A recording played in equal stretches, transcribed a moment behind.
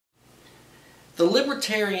The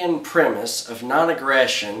libertarian premise of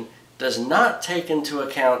non-aggression does not take into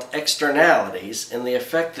account externalities and the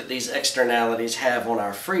effect that these externalities have on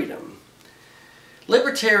our freedom.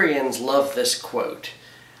 Libertarians love this quote: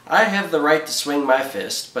 "I have the right to swing my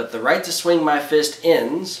fist, but the right to swing my fist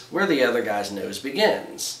ends where the other guy's nose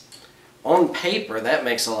begins." On paper, that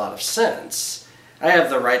makes a lot of sense. I have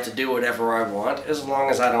the right to do whatever I want as long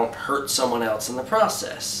as I don't hurt someone else in the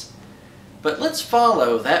process. But let's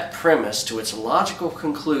follow that premise to its logical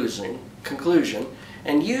conclusion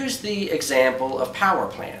and use the example of power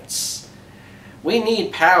plants. We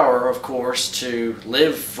need power, of course, to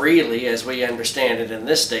live freely as we understand it in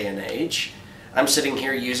this day and age. I'm sitting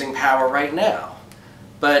here using power right now.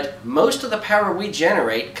 But most of the power we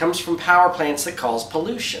generate comes from power plants that cause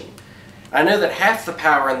pollution. I know that half the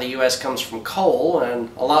power in the US comes from coal, and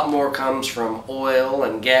a lot more comes from oil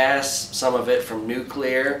and gas, some of it from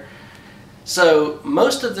nuclear. So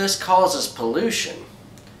most of this causes pollution.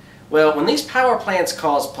 Well, when these power plants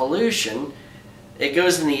cause pollution, it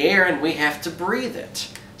goes in the air and we have to breathe it.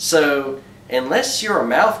 So unless you're a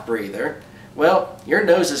mouth breather, well, your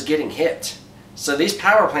nose is getting hit. So these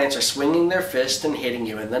power plants are swinging their fist and hitting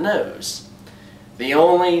you in the nose. The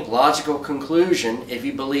only logical conclusion, if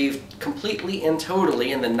you believe completely and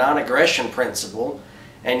totally in the non-aggression principle,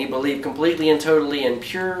 and you believe completely and totally in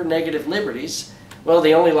pure negative liberties, well,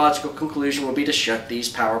 the only logical conclusion would be to shut these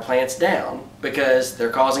power plants down, because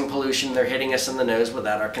they're causing pollution, they're hitting us in the nose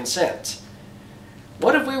without our consent.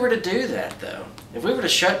 What if we were to do that, though? If we were to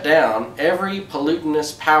shut down every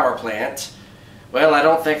pollutinous power plant, well, I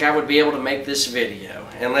don't think I would be able to make this video,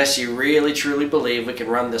 unless you really truly believe we can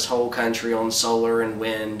run this whole country on solar and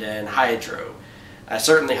wind and hydro. I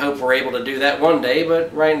certainly hope we're able to do that one day,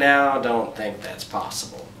 but right now I don't think that's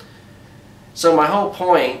possible. So my whole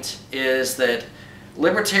point is that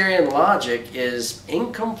libertarian logic is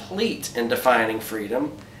incomplete in defining freedom,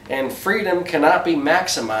 and freedom cannot be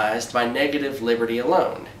maximized by negative liberty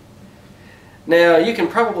alone. Now, you can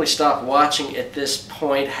probably stop watching at this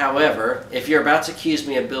point. However, if you're about to accuse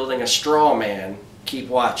me of building a straw man, keep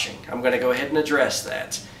watching. I'm going to go ahead and address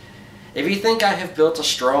that. If you think I have built a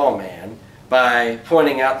straw man by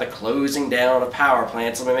pointing out the closing down of power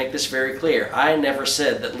plants, let me make this very clear. I never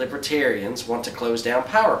said that libertarians want to close down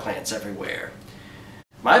power plants everywhere.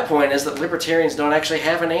 My point is that libertarians don't actually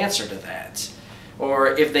have an answer to that. Or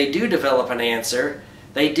if they do develop an answer,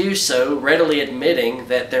 they do so readily admitting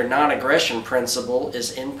that their non-aggression principle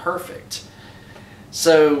is imperfect.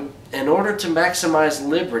 So, in order to maximize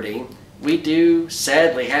liberty, we do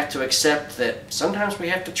sadly have to accept that sometimes we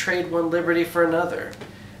have to trade one liberty for another.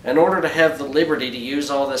 In order to have the liberty to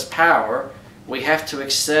use all this power, we have to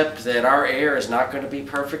accept that our air is not going to be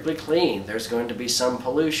perfectly clean. There's going to be some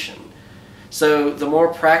pollution. So the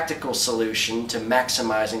more practical solution to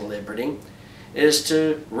maximizing liberty is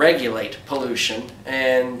to regulate pollution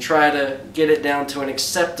and try to get it down to an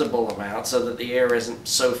acceptable amount so that the air isn't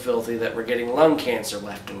so filthy that we're getting lung cancer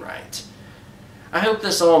left and right. I hope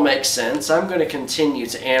this all makes sense. I'm going to continue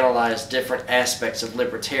to analyze different aspects of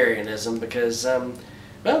libertarianism because,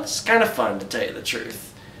 well, it's kind of fun, to tell you the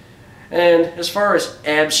truth. And as far as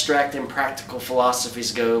abstract and practical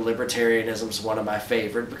philosophies go, libertarianism is one of my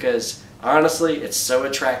favorite because, honestly, it's so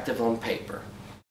attractive on paper.